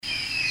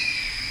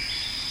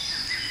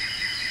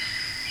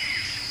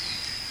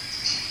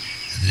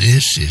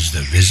This is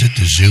the Visit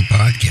the Zoo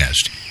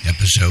podcast,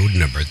 episode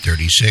number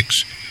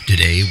 36.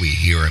 Today we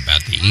hear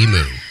about the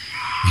emu.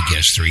 We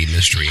guess 3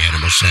 mystery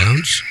animal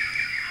sounds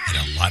and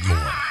a lot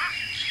more.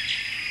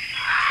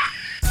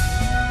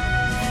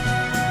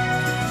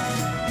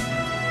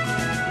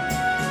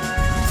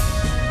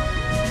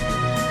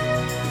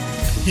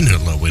 And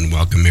hello and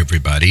welcome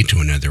everybody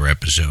to another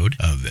episode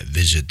of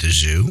Visit the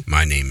Zoo.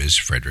 My name is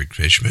Frederick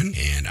Fishman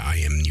and I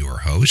am your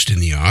host and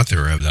the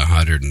author of the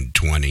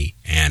 120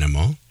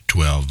 Animal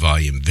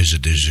 12-volume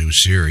Visit the Zoo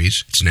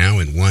series. It's now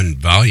in 1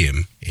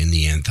 volume in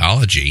the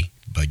anthology,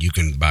 but you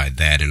can buy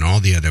that and all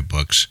the other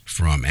books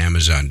from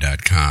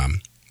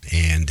Amazon.com,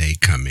 and they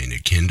come in a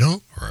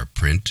Kindle or a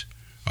print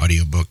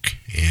audiobook,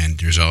 and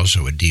there's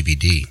also a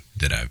DVD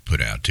that I've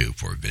put out too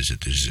for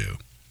Visit the Zoo.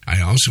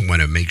 I also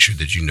want to make sure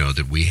that you know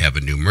that we have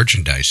a new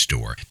merchandise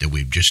store that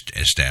we've just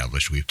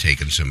established. We've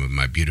taken some of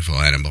my beautiful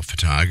animal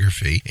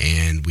photography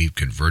and we've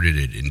converted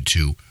it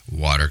into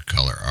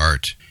watercolor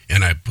art.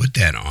 And I put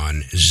that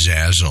on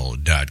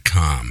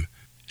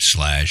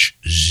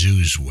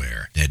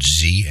Zazzle.com/zoozwear.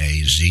 That's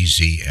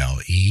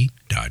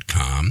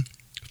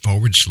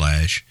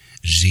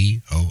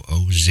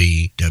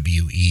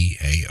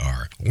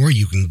ZAZZLE.com/ZOOZWEAR. Or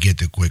you can get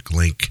the quick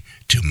link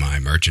to my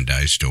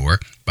merchandise store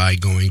by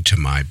going to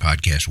my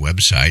podcast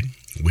website,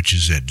 which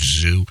is at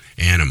Zoo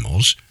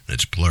Animals,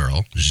 that's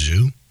plural,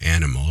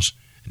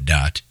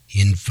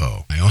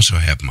 zooanimals.info. I also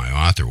have my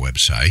author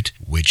website,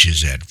 which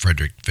is at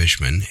Frederick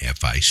Fishman,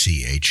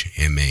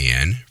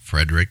 F-I-C-H-M-A-N,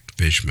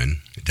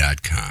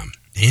 frederickfishman.com.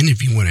 And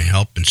if you want to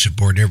help and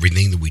support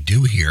everything that we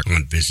do here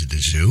on Visit the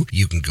Zoo,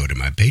 you can go to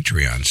my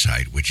Patreon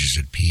site, which is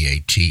at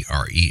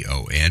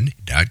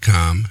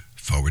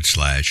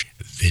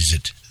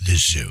patreon.com/Visit the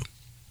Zoo.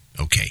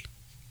 Okay,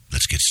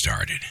 let's get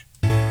started.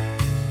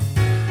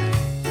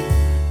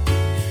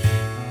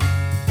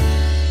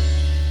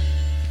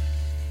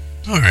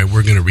 All right,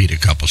 we're going to read a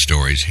couple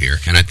stories here,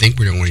 and I think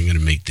we're only going to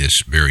make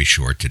this very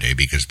short today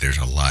because there's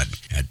a lot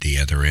at the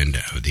other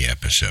end of the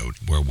episode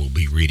where we'll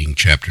be reading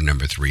chapter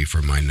number 3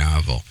 for my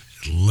novel.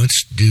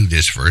 Let's do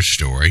this first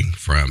story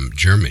from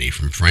Germany,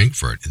 from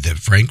Frankfurt. The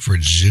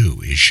Frankfurt Zoo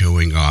is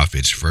showing off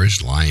its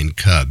first lion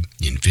cub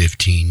in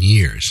 15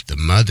 years. The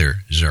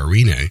mother,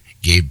 Zarina,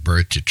 gave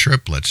birth to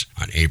triplets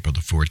on April the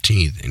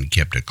 14th and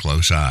kept a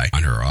close eye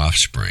on her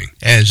offspring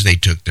as they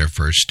took their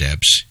first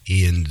steps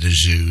in the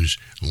zoo's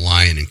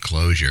lion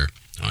enclosure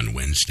on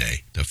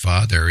Wednesday. The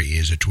father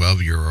is a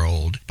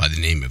 12-year-old by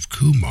the name of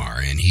Kumar,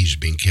 and he's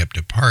been kept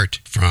apart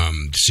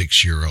from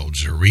 6-year-old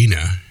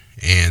Zarina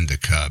and the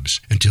cubs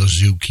until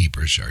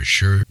zookeepers are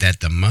sure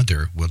that the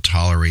mother will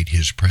tolerate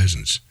his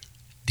presence.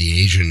 The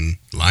Asian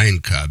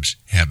lion cubs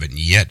haven't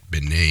yet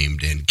been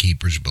named, and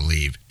keepers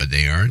believe, but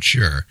they aren't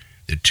sure,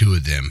 that 2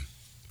 of them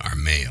are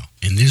male.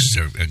 And this is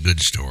a good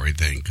story,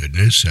 thank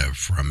goodness,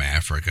 from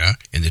Africa.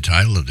 And the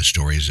title of the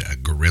story is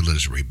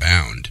Gorillas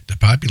Rebound. The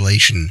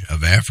population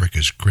of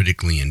Africa's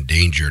critically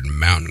endangered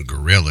mountain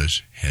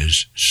gorillas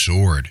has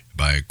soared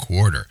by a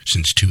quarter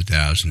since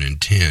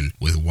 2010,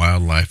 with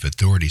wildlife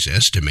authorities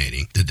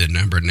estimating that the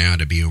number now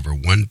to be over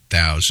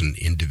 1,000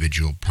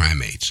 individual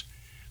primates.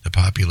 The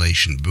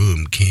population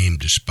boom came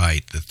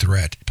despite the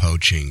threat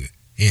poaching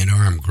and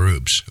armed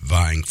groups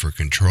vying for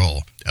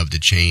control of the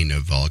chain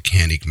of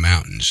volcanic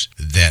mountains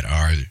that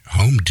are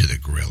home to the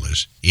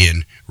gorillas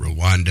in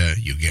Rwanda,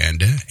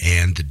 Uganda,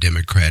 and the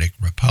Democratic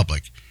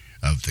Republic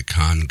of the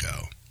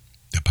Congo.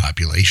 The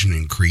population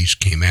increase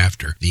came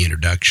after the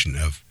introduction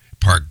of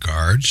park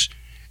guards,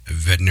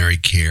 veterinary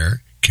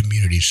care,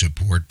 community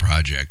support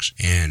projects,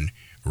 and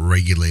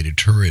regulated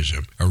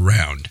tourism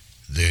around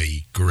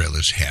the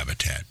gorillas'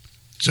 habitat.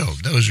 So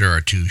those are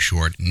our 2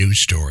 short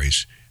news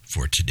stories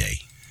for today.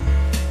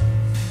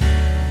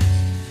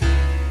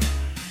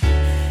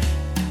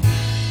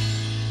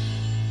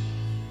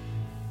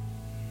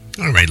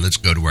 All right, let's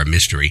go to our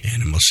mystery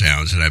animal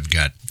sounds, and I've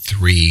got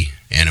 3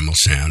 animal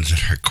sounds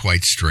that are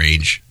quite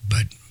strange,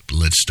 but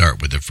let's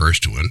start with the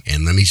first one,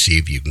 and let me see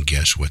if you can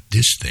guess what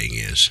this thing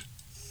is.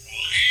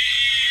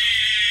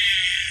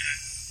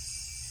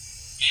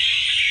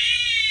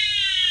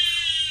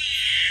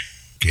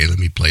 Okay, let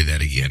me play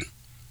that again.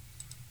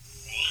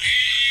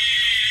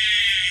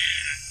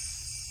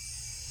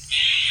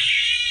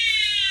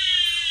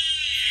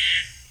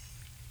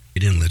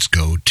 And let's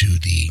go to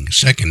the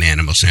second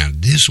animal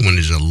sound. This one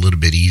is a little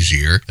bit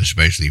easier,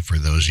 especially for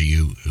those of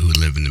you who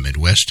live in the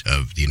Midwest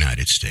of the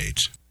United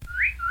States.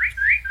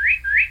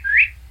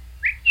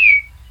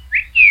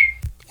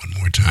 One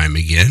more time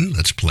again.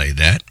 Let's play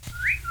that.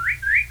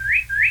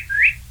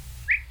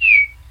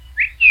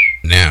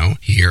 Now,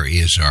 here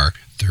is our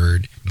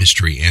third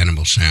mystery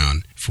animal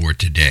sound for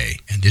today.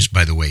 And this,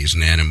 by the way, is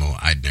an animal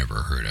I'd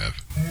never heard of.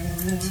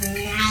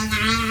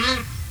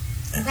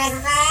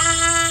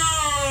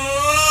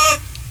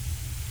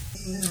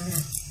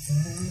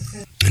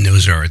 And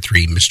those are our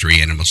 3 mystery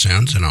animal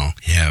sounds, and I'll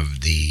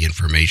have the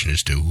information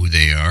as to who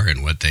they are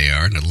and what they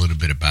are and a little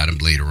bit about them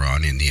later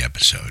on in the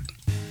episode.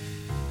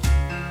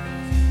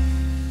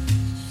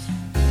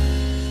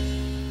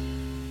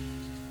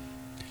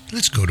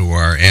 Let's go to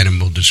our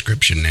animal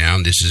description now.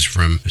 This is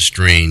from a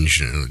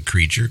strange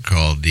creature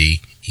called the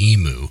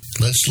emu.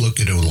 Let's look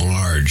at a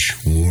large,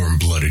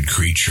 warm-blooded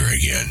creature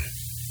again.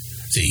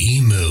 The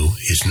emu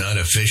is not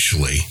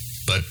officially,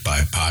 but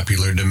by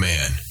popular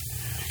demand,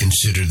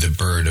 considered the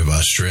bird of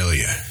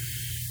Australia.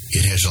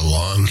 It has a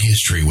long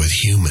history with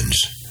humans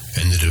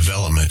and the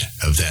development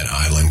of that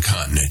island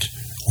continent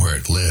where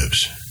it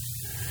lives.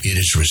 It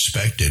is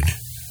respected,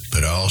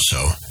 but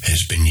also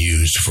has been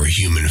used for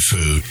human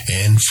food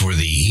and for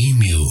the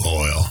emu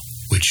oil,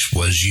 which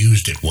was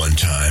used at one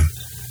time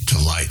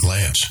to light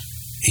lamps.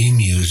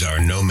 Emus are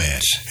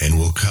nomads and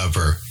will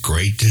cover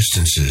great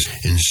distances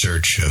in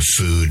search of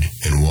food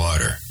and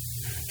water.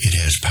 It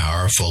has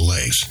powerful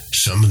legs,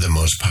 some of the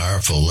most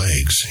powerful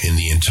legs in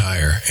the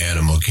entire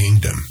animal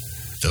kingdom.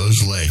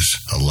 Those legs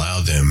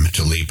allow them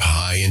to leap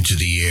high into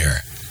the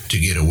air to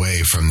get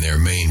away from their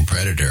main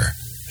predator,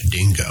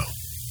 dingo,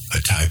 a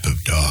type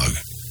of dog.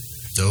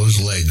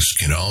 Those legs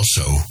can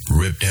also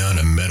rip down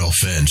a metal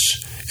fence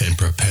and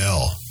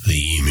propel the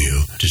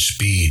emu to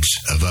speeds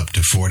of up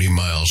to 40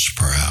 miles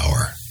per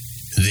hour.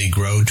 They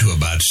grow to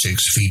about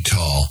 6 feet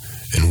tall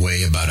and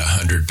weigh about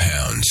 100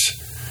 pounds.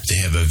 They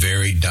have a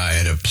varied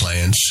diet of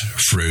plants,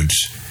 fruits,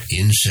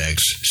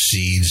 insects,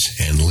 seeds,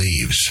 and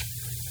leaves.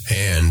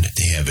 And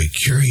they have a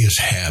curious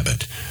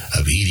habit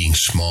of eating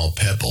small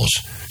pebbles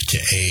to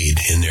aid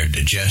in their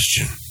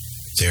digestion.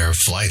 They are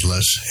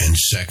flightless and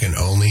second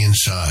only in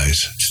size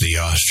to the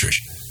ostrich.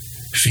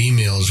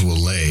 Females will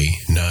lay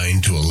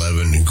 9 to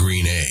 11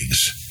 green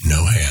eggs,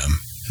 no ham,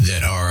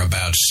 that are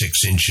about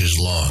 6 inches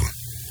long.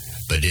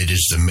 But it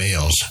is the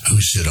males who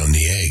sit on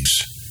the eggs.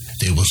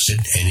 They will sit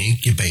and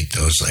incubate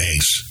those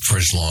eggs for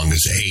as long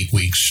as 8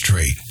 weeks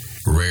straight,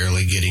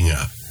 rarely getting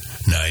up,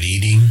 not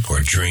eating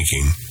or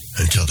drinking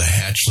until the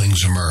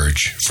hatchlings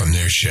emerge from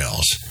their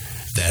shells.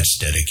 That's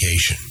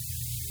dedication.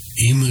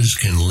 Emus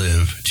can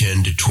live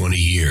 10 to 20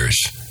 years.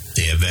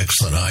 They have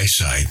excellent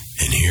eyesight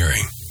and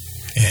hearing,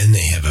 and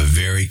they have a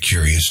very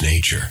curious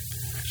nature.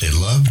 They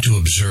love to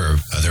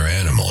observe other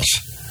animals.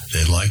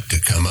 They like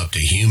to come up to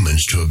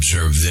humans to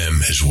observe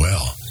them as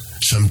well,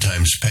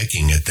 sometimes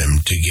pecking at them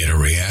to get a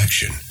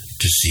reaction,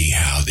 to see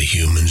how the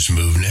humans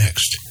move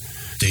next.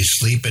 They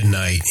sleep at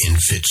night in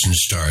fits and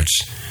starts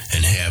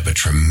and have a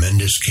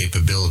tremendous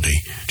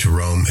capability to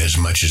roam as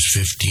much as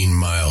 15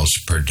 miles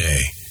per day.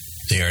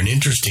 They are an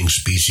interesting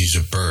species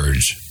of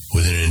birds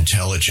with an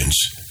intelligence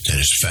that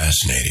is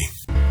fascinating.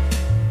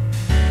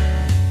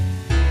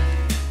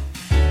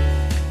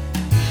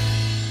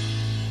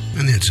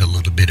 And that's a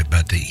little bit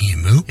about the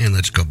emu. And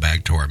let's go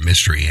back to our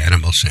mystery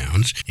animal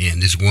sounds.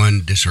 And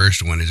this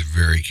first one is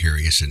very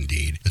curious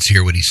indeed. Let's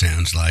hear what he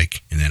sounds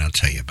like, and then I'll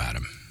tell you about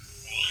him.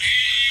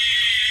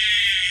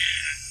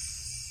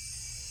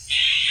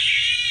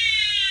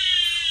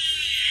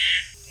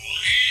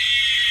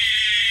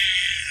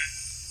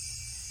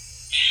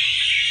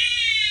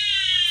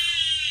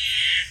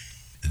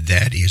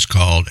 That is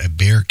called a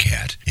bear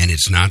cat, and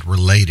it's not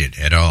related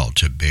at all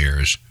to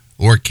bears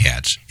or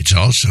cats. It's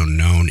also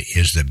known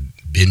as the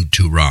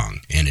binturong,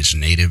 and is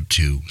native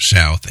to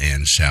South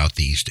and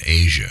Southeast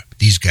Asia.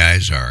 These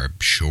guys are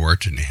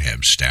short and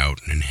have stout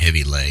and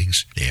heavy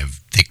legs. They have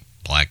thick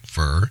black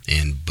fur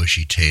and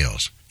bushy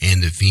tails.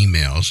 And the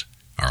females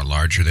are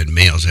larger than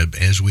males,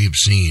 as we've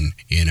seen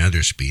in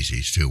other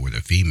species too, where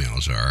the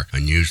females are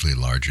unusually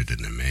larger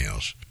than the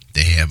males.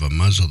 They have a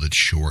muzzle that's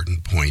short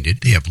and pointed.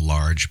 They have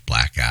large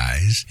black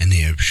eyes, and they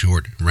have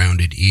short,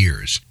 rounded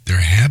ears. Their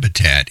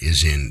habitat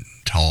is in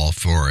tall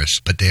forests,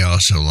 but they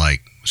also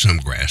like some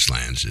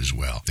grasslands as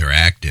well. They're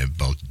active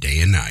both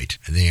day and night.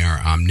 They are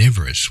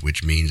omnivorous,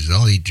 which means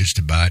they'll eat just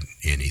about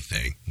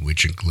anything,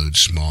 which includes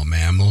small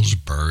mammals,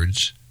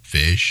 birds,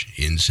 fish,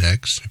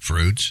 insects,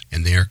 fruits,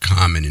 and they are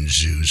common in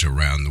zoos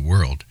around the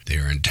world. They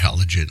are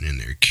intelligent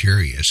and they're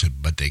curious,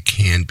 but they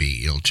can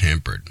be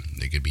ill-tempered.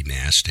 They can be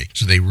nasty,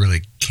 so they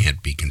really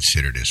can't be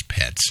considered as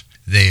pets.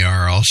 They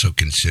are also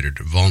considered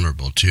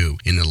vulnerable, too.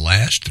 In the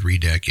last 3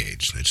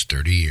 decades, that's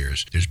 30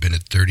 years, there's been a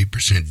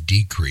 30%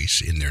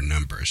 decrease in their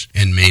numbers,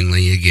 and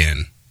mainly,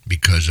 again,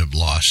 because of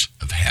loss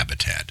of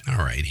habitat.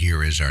 All right,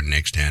 here is our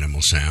next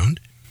animal sound.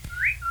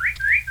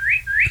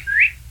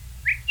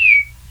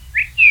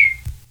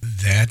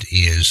 That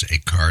is a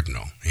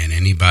cardinal, and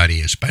anybody,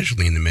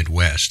 especially in the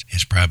Midwest,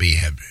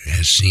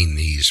 has seen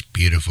these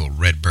beautiful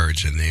red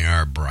birds, and they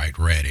are bright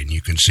red, and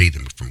you can see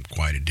them from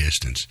quite a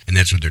distance. And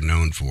that's what they're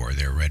known for,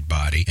 their red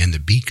body, and the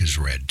beak is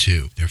red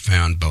too. They're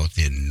found both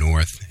in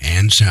North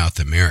and South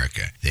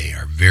America. They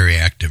are very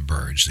active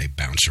birds. They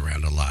bounce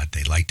around a lot.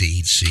 They like to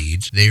eat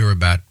seeds. They are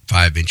about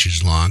 5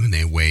 inches long, and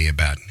they weigh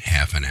about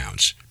half an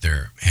ounce.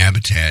 Their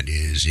habitat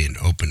is in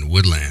open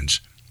woodlands.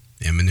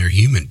 And their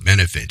human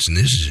benefits, and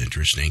this is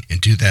interesting. In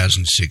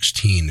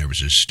 2016, there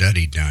was a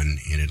study done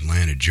in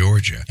Atlanta,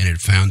 Georgia, and it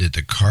found that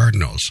the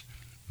cardinals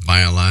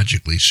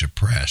biologically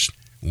suppressed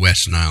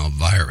West Nile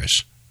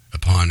virus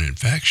upon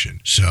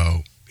infection.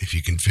 So If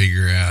you can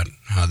figure out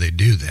how they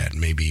do that,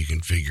 maybe you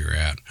can figure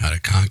out how to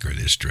conquer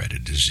this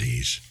dreaded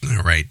disease.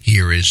 All right,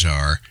 here is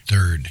our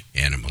third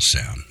animal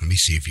sound. Let me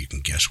see if you can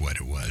guess what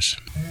it was.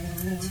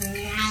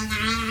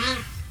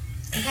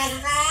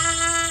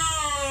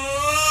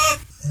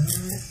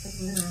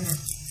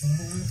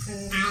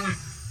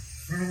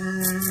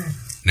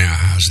 Now,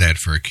 how's that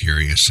for a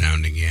curious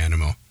sounding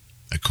animal?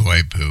 A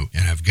coypu.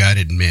 And I've got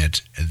to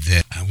admit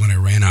that when I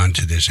ran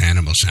onto this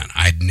animal sound,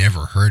 I'd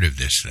never heard of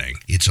this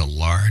thing. It's a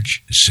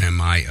large,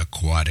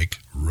 semi-aquatic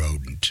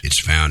rodent.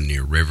 It's found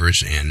near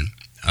rivers and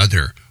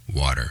other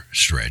water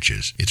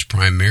stretches. It's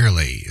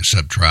primarily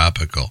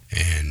subtropical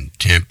and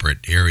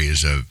temperate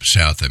areas of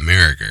South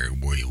America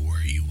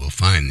where you will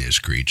find this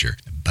creature.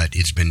 But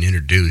it's been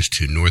introduced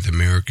to North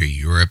America,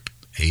 Europe,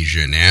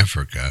 Asia, and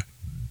Africa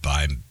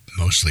by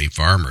mostly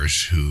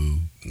farmers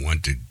who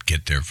want to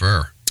get their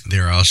fur.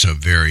 They're also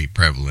very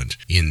prevalent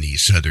in the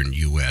southern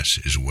U.S.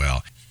 as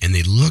well. And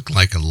they look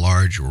like a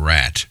large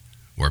rat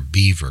or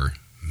beaver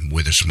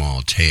with a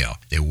small tail.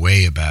 They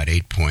weigh about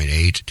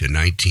 8.8 to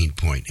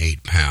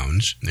 19.8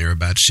 pounds. They're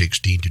about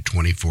 16 to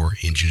 24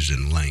 inches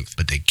in length,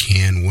 but they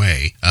can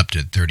weigh up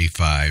to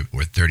 35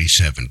 or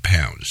 37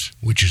 pounds,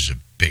 which is a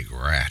big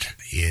rat.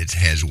 It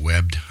has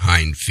webbed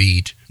hind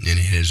feet, and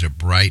it has a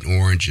bright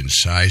orange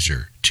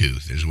incisor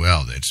tooth as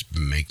well that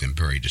make them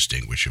very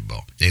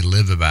distinguishable. They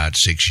live about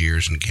 6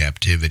 years in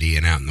captivity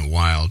and out in the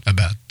wild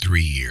about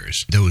 3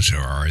 years. Those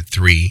are our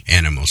three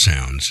animal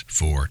sounds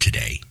for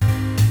today.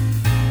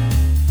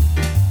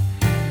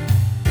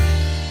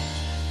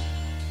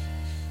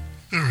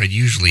 All right,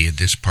 usually at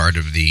this part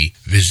of the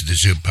Visit the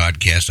Zoo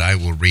podcast, I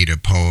will read a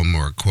poem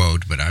or a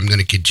quote, but I'm going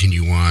to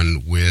continue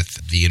on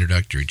with the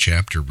introductory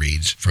chapter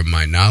reads from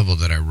my novel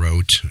that I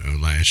wrote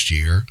last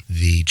year.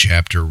 The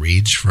chapter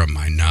reads from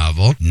my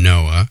novel,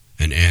 Noah,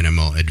 an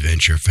Animal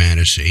Adventure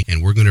Fantasy,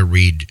 and we're going to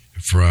read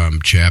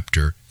from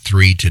chapter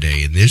 3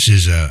 today, and this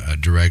is a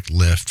direct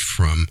lift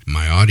from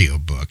my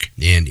audiobook.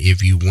 And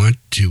if you want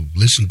to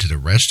listen to the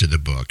rest of the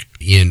book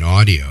in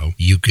audio,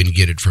 you can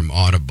get it from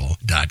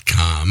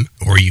audible.com,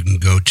 or you can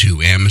go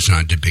to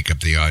Amazon to pick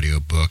up the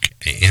audiobook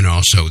and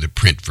also the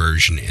print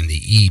version and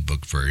the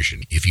ebook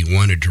version. If you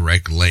want a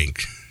direct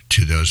link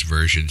to those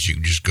versions, you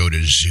can just go to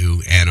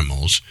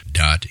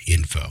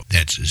zooanimals.info.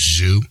 That's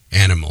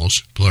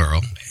zooanimals,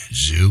 plural,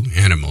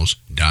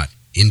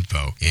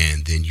 zooanimals.info.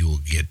 And then you will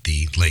get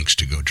the links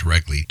to go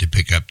directly to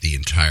pick up the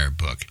entire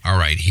book. All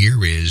right,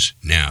 here is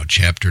now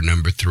chapter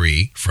number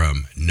 3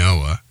 from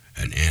Noah,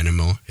 an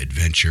Animal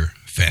Adventure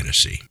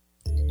Fantasy.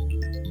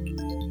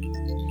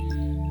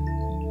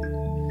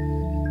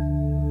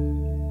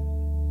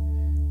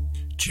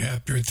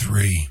 Chapter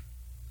 3.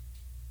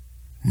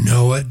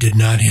 Noah did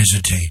not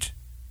hesitate.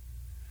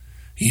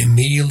 He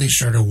immediately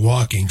started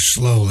walking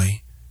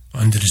slowly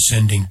on the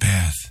descending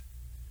path.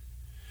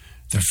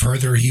 The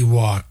further he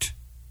walked,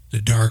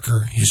 the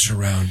darker his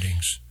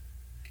surroundings.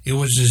 It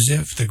was as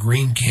if the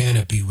green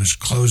canopy was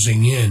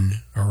closing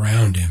in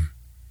around him.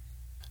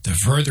 The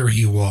further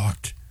he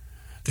walked,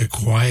 the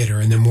quieter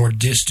and the more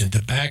distant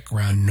the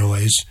background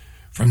noise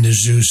from the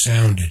zoo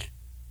sounded.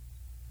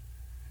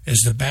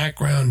 As the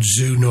background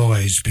zoo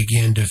noise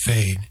began to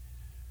fade,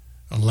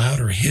 a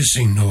louder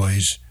hissing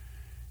noise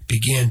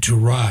began to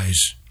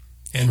rise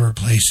and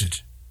replace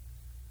it.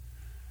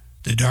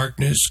 The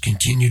darkness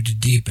continued to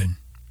deepen,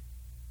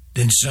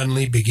 then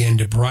suddenly began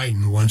to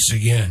brighten once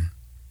again.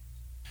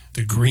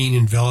 The green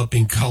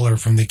enveloping color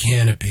from the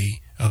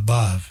canopy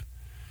above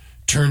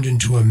turned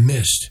into a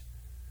mist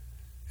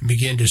and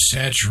began to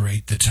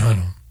saturate the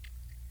tunnel.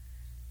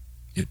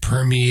 It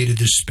permeated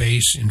the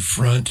space in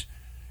front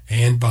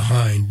and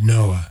behind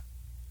Noah.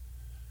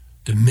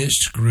 The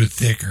mist grew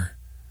thicker,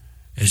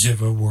 as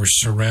if it were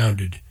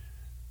surrounded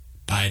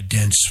by a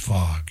dense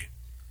fog.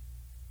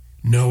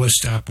 Noah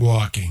stopped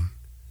walking.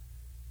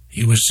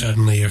 He was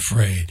suddenly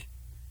afraid.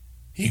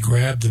 He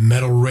grabbed the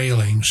metal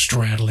railing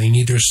straddling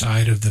either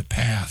side of the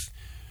path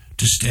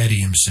to steady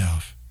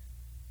himself.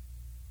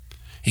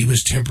 He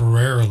was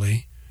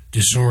temporarily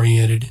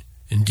disoriented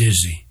and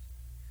dizzy.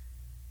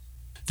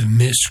 The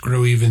mist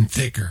grew even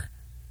thicker,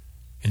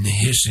 and the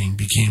hissing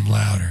became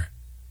louder.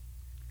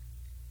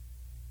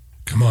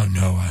 "Come on,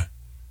 Noah.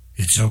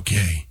 It's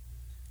okay,"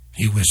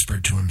 he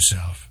whispered to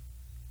himself.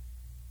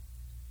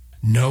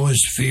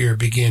 Noah's fear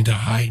began to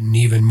heighten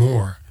even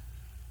more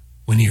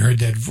when he heard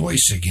that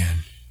voice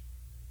again.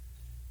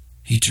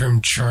 He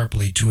turned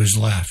sharply to his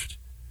left,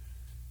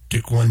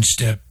 took one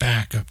step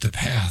back up the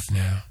path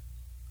now.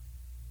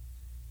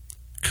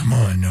 "Come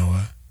on,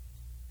 Noah.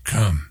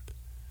 Come.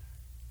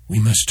 We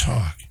must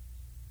talk.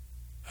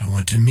 I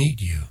want to meet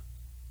you."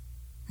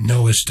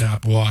 Noah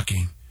stopped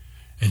walking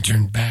and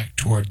turned back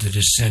toward the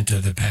descent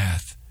of the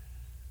path.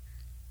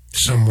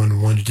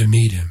 Someone wanted to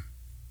meet him.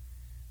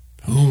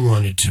 Who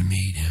wanted to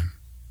meet him?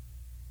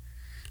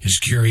 His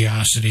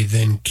curiosity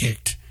then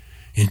kicked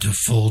into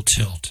full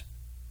tilt.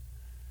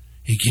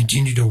 He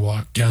continued to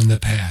walk down the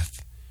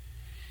path.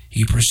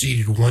 He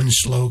proceeded one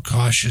slow,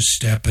 cautious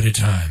step at a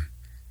time.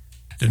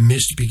 The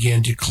mist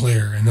began to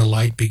clear and the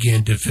light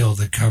began to fill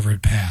the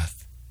covered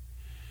path.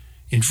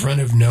 In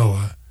front of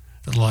Noah,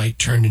 the light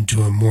turned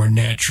into a more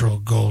natural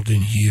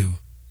golden hue.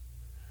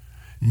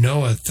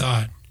 Noah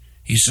thought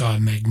he saw a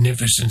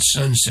magnificent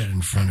sunset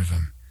in front of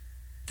him.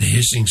 The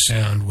hissing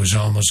sound was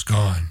almost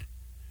gone.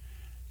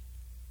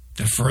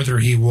 The further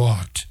he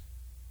walked,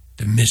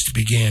 the mist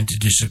began to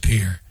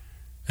disappear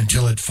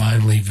until it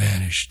finally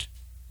vanished.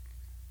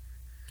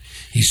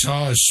 He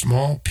saw a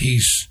small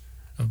piece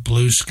of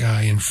blue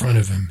sky in front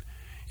of him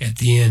at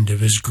the end of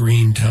his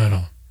green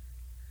tunnel.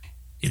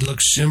 It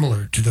looked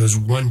similar to those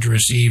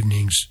wondrous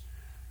evenings,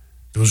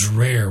 those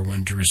rare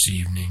wondrous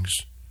evenings,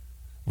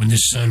 when the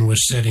sun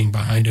was setting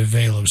behind a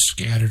veil of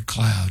scattered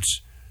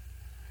clouds,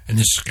 and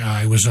the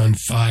sky was on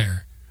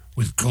fire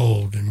with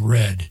gold and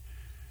red,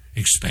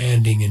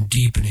 expanding and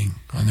deepening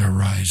on the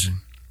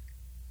horizon.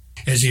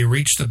 As he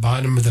reached the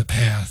bottom of the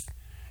path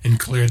and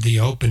cleared the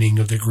opening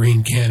of the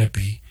green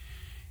canopy,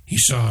 he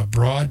saw a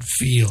broad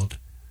field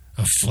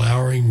of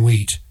flowering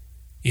wheat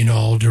in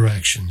all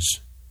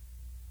directions.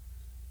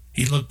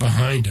 He looked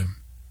behind him,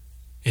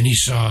 and he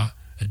saw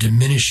a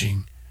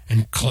diminishing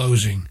and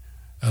closing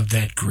of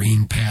that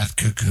green path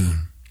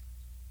cocoon.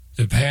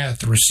 The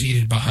path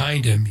receded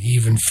behind him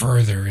even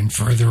further and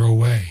further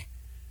away.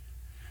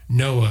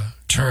 Noah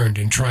turned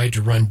and tried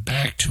to run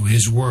back to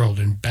his world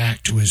and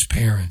back to his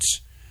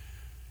parents.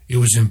 It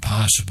was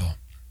impossible.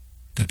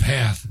 The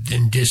path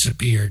then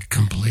disappeared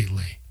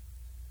completely.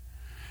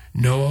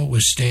 Noah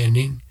was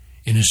standing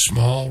in a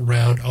small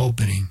round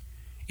opening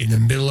in the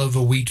middle of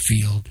a wheat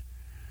field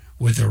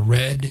with a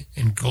red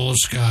and gold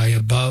sky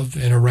above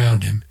and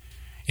around him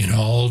in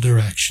all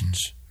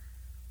directions.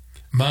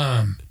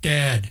 "Mom,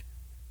 Dad,"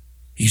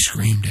 he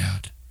screamed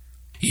out.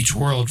 He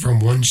whirled from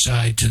one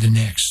side to the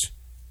next.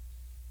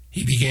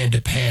 He began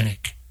to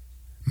panic.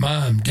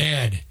 "Mom,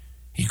 Dad,"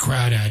 he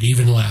cried out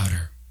even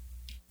louder.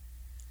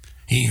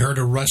 He heard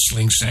a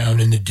rustling sound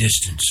in the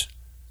distance.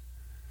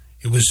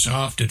 It was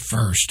soft at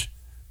first,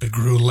 but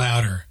grew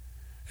louder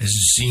as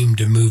it seemed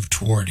to move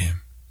toward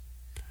him.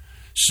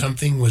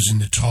 Something was in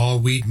the tall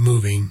wheat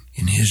moving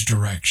in his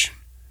direction.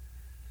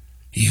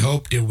 He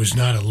hoped it was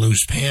not a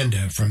loose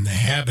panda from the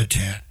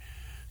habitat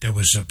that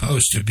was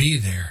supposed to be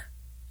there.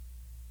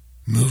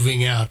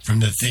 Moving out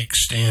from the thick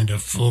stand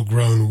of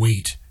full-grown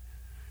wheat,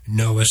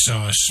 Noah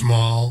saw a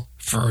small,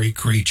 furry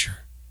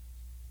creature.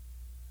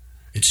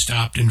 It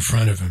stopped in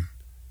front of him.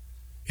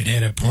 It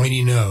had a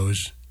pointy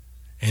nose,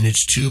 and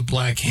its two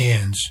black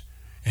hands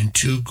and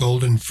two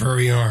golden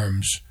furry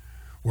arms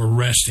were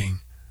resting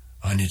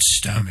on its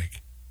stomach.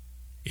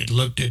 It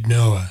looked at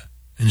Noah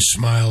and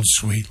smiled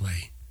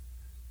sweetly.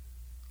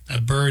 A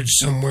bird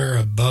somewhere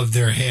above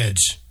their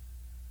heads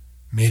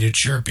made a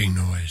chirping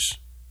noise.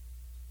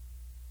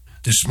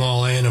 The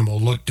small animal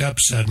looked up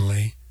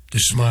suddenly. The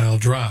smile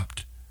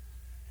dropped.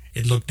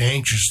 It looked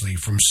anxiously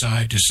from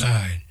side to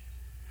side,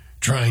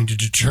 trying to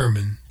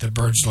determine the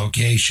bird's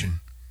location.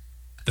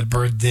 The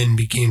bird then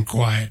became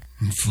quiet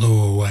and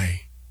flew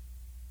away.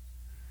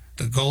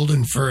 The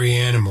golden furry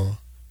animal,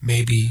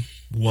 maybe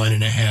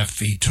 1.5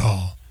 feet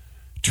tall,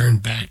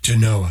 turned back to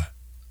Noah.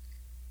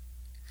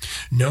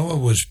 Noah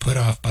was put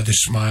off by the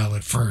smile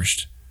at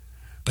first,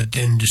 but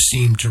then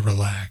seemed to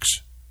relax.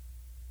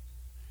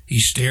 He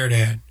stared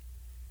at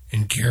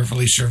and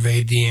carefully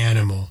surveyed the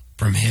animal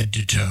from head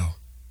to toe.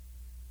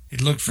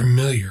 It looked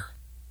familiar.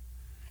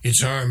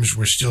 Its arms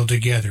were still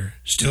together,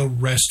 still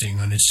resting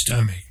on its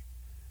stomach.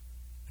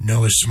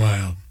 Noah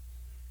smiled.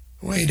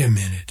 "Wait a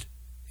minute.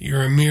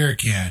 You're a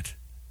meerkat."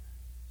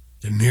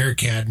 The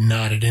meerkat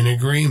nodded in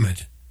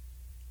agreement.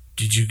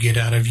 "Did you get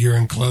out of your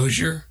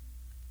enclosure?"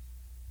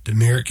 The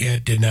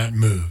meerkat did not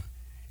move.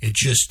 It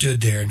just stood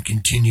there and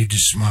continued to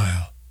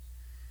smile.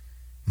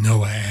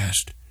 Noah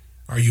asked,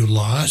 "Are you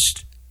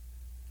lost?"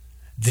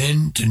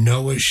 Then, to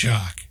Noah's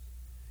shock,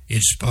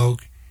 it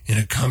spoke in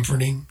a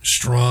comforting,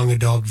 strong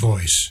adult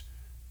voice.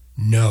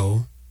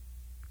 "No,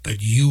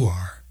 but you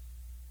are."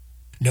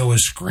 Noah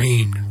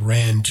screamed and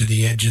ran to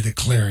the edge of the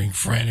clearing,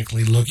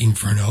 frantically looking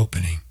for an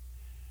opening.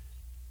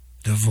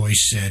 The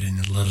voice said in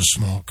the little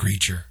small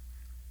creature,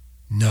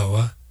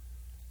 "Noah,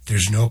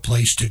 there's no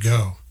place to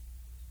go.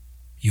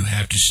 You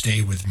have to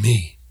stay with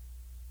me."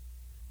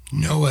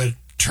 Noah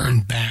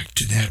turned back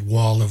to that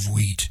wall of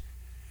wheat.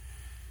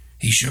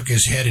 He shook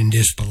his head in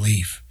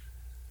disbelief.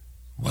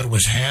 What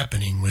was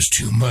happening was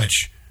too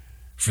much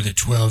for the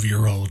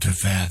 12-year-old to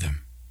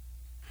fathom.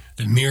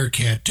 The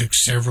meerkat took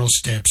several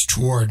steps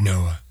toward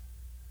Noah.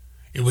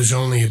 It was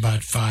only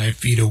about 5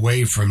 feet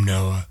away from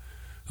Noah,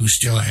 who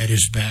still had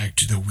his back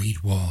to the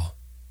wheat wall.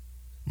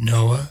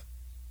 "Noah,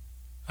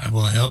 I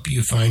will help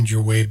you find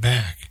your way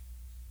back.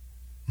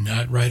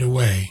 Not right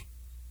away,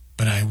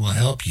 but I will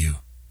help you."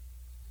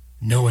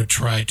 Noah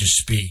tried to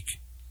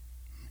speak,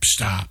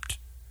 stopped,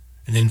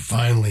 and then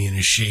finally in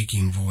a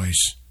shaking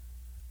voice,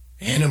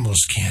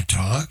 "Animals can't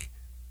talk.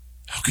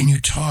 How can you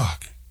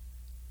talk?"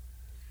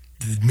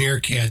 The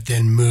meerkat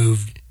then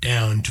moved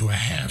down to a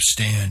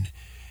half-stand,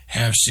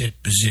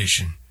 half-sit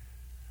position,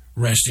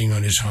 resting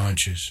on his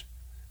haunches.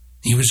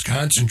 He was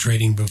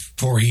concentrating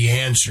before he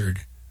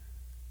answered,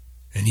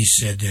 and he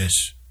said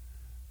this,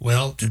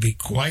 Well, to be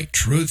quite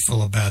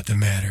truthful about the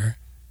matter,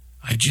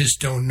 I just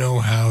don't know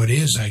how it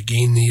is I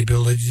gained the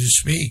ability to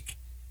speak.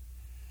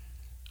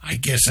 I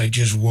guess I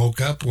just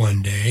woke up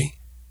one day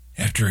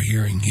after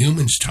hearing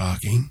humans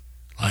talking,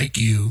 like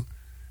you,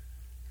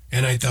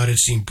 and I thought it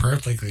seemed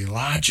perfectly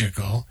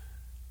logical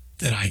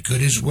that I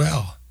could as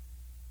well.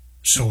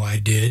 So I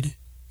did,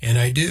 and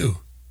I do.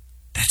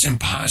 That's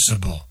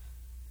impossible,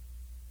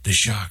 the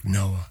shocked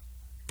Noah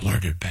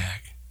blurted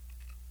back.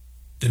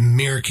 The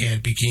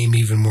meerkat became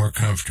even more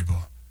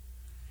comfortable.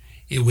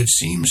 It would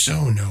seem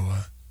so,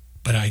 Noah,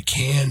 but I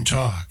can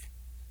talk,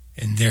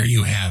 and there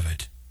you have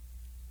it.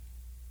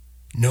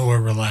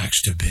 Noah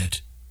relaxed a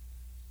bit.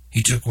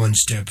 He took one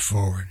step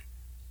forward.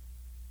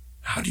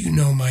 How do you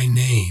know my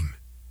name?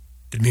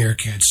 The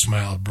meerkat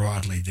smiled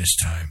broadly this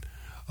time.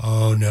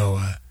 Oh,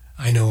 Noah,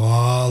 I know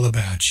all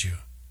about you.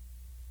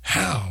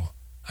 How?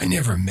 I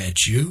never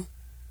met you.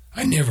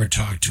 I never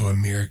talked to a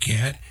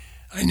meerkat.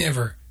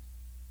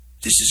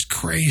 This is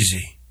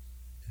crazy.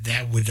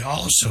 That would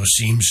also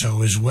seem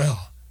so as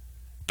well.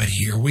 But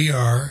here we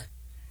are.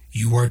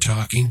 You are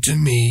talking to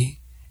me,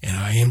 and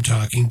I am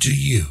talking to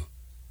you.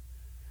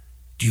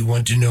 Do you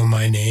want to know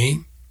my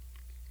name?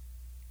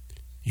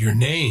 Your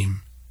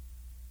name?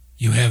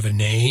 You have a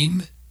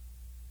name?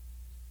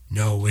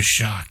 Noah was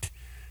shocked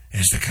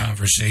as the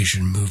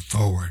conversation moved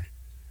forward.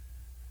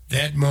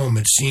 That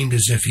moment seemed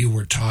as if he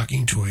were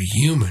talking to a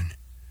human,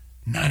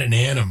 not an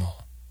animal.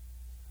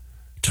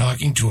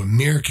 Talking to a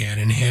meerkat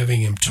and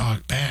having him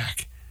talk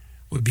back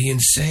would be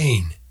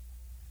insane.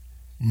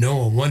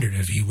 Noah wondered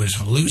if he was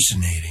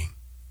hallucinating.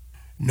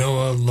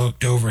 Noah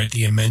looked over at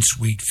the immense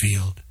wheat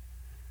field.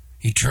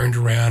 He turned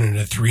around in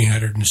a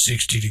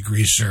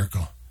 360-degree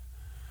circle.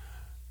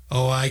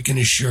 Oh, I can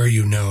assure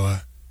you,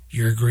 Noah,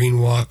 your green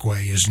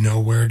walkway is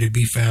nowhere to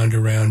be found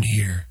around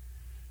here.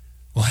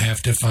 We'll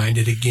have to find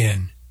it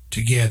again,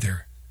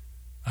 together.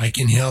 I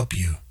can help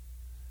you.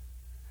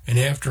 And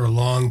after a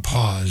long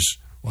pause,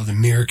 while the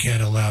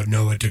meerkat allowed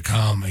Noah to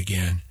calm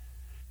again,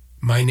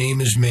 my name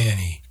is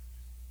Manny.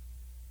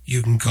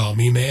 You can call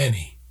me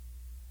Manny.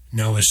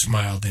 Noah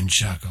smiled and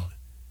chuckled.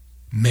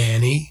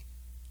 Manny?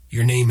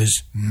 Your name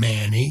is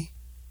Manny?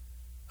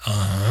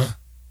 Uh-huh.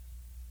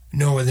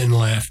 Noah then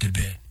laughed a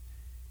bit.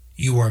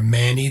 You are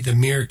Manny the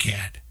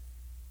meerkat.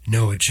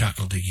 Noah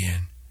chuckled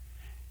again.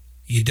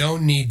 You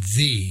don't need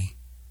thee.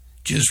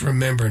 Just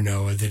remember,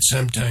 Noah, that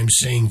sometimes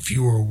saying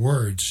fewer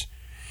words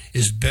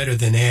is better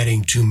than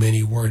adding too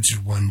many words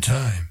at one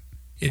time.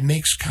 It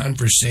makes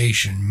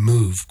conversation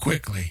move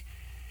quickly,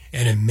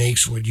 and it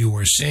makes what you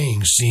are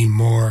saying seem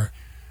more,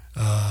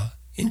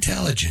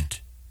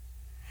 intelligent.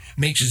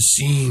 Makes it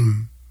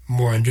seem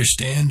more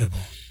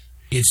understandable.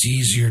 It's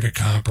easier to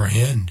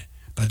comprehend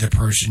by the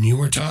person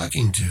you are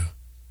talking to.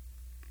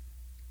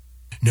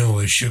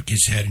 Noah shook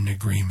his head in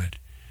agreement.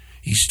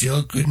 He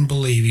still couldn't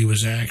believe he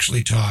was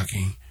actually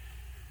talking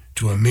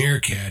to a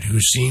meerkat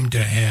who seemed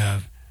to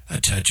have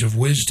a touch of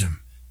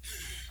wisdom.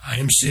 I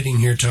am sitting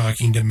here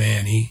talking to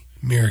Manny,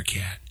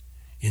 meerkat,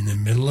 in the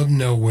middle of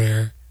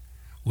nowhere,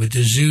 with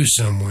the zoo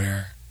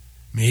somewhere,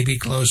 maybe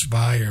close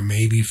by or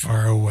maybe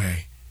far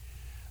away.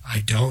 I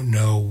don't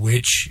know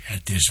which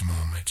at this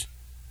moment.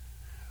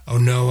 Oh,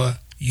 Noah,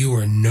 you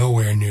are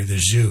nowhere near the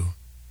zoo.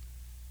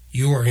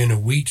 You are in a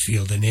wheat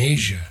field in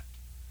Asia.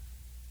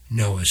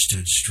 Noah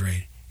stood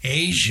straight.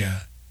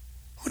 Asia?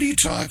 What are you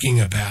talking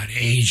about,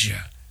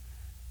 Asia?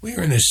 We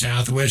are in the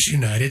Southwest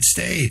United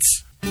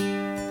States.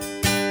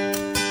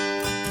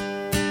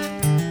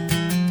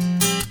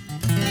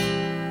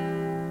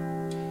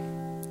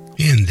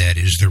 And that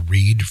is the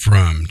read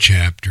from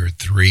Chapter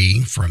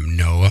 3 from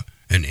Noah,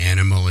 an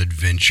animal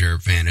adventure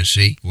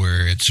fantasy,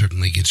 where it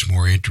certainly gets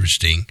more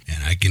interesting.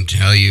 And I can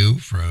tell you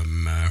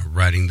from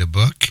writing the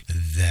book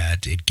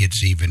that it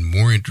gets even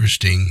more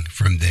interesting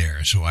from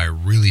there. So I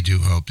really do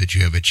hope that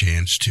you have a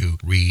chance to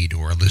read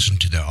or listen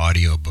to the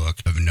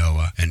audiobook of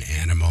Noah, an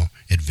animal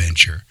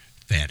adventure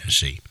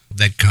fantasy.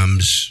 That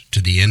comes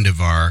to the end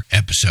of our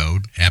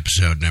episode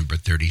number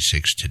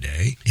 36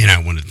 today. And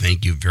I want to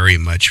thank you very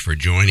much for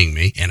joining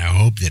me. And I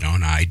hope that on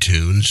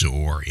iTunes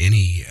or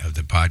any of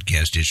the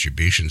podcast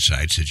distribution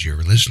sites that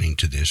you're listening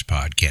to this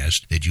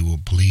podcast, that you will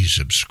please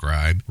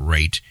subscribe,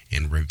 rate,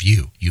 and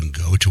review. You can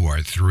go to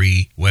our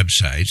 3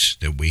 websites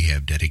that we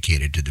have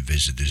dedicated to the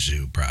Visit the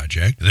Zoo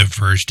project. The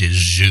first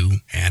is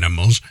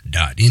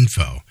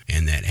zooanimals.info.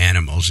 And that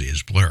animals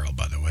is plural,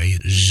 by the way.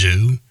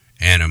 Zooanimals.info.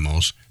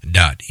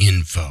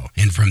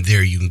 And from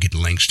there you can get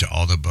links to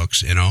all the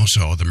books and also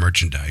all the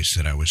merchandise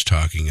that I was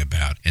talking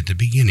about at the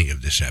beginning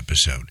of this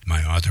episode.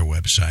 My author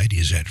website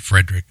is at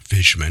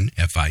frederickfishman,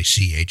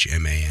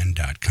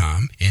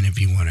 FICHMAN.com. And if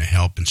you want to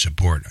help and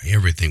support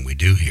everything we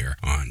do here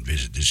on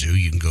Visit the Zoo,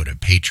 you can go to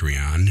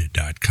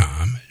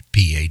patreon.com,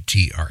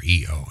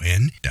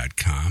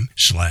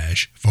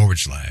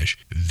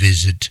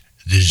 patreon.com//visit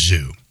the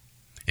zoo.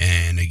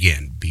 And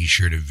again, be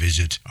sure to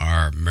visit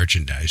our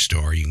merchandise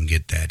store. You can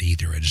get that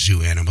either at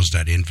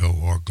zooanimals.info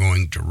or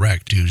going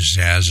direct to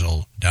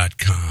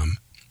Zazzle.com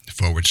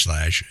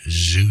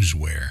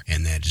ZOOZWEAR,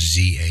 and that's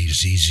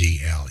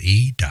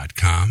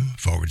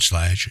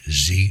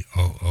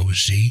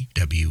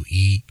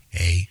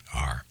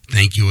ZAZZLE.com/ZOOZWEAR.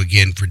 Thank you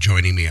again for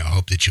joining me. I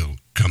hope that you'll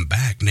come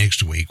back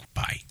next week.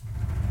 Bye.